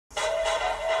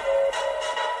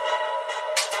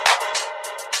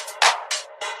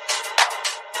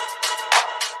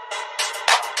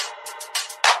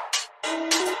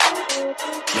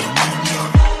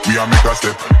a make a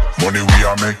step, money we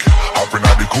a make. Hopping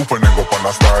at the coupe and then go on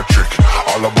a Star Trek.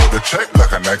 All about the check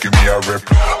like a Nike me a rep.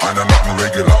 And a nothing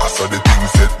regular, I saw the thing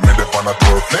set. Made up on a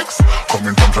tour flex.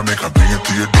 Coming from Jamaica, bring it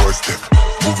to your doorstep.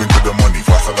 Moving to the money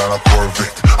faster than a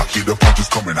Corvette. I keep the punches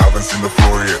coming, haven't seen the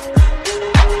floor yet.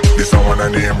 This one I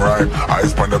name right.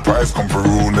 Eyes on the price, come for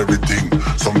rule everything.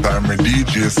 Sometime me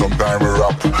DJ, sometime me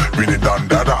rap. Been it done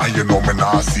dada and you know me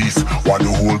not cease. Want the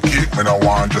whole cake, me not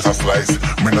want just a slice.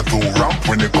 Me not too ramp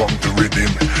when it come to rhythm.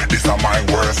 This are my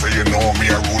words, so you know me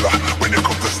a ruler. When it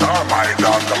comes to star, my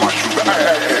dog, I'm a shooter. Hey,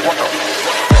 hey, hey, what up?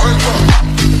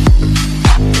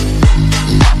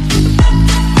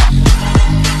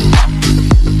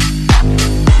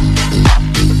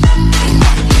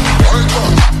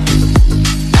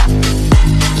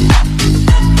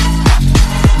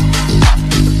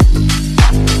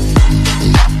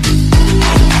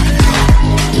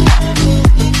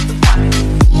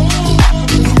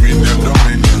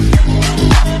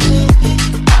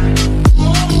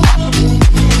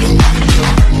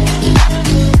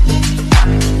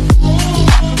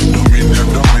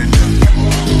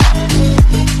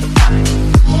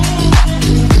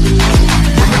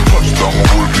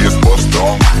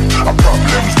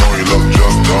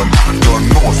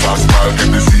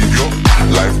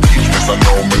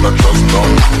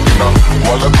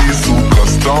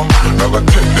 Never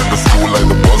take them to school like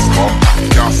the bus come.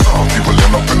 Can't stop people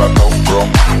end up in a tough drum.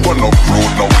 But no proof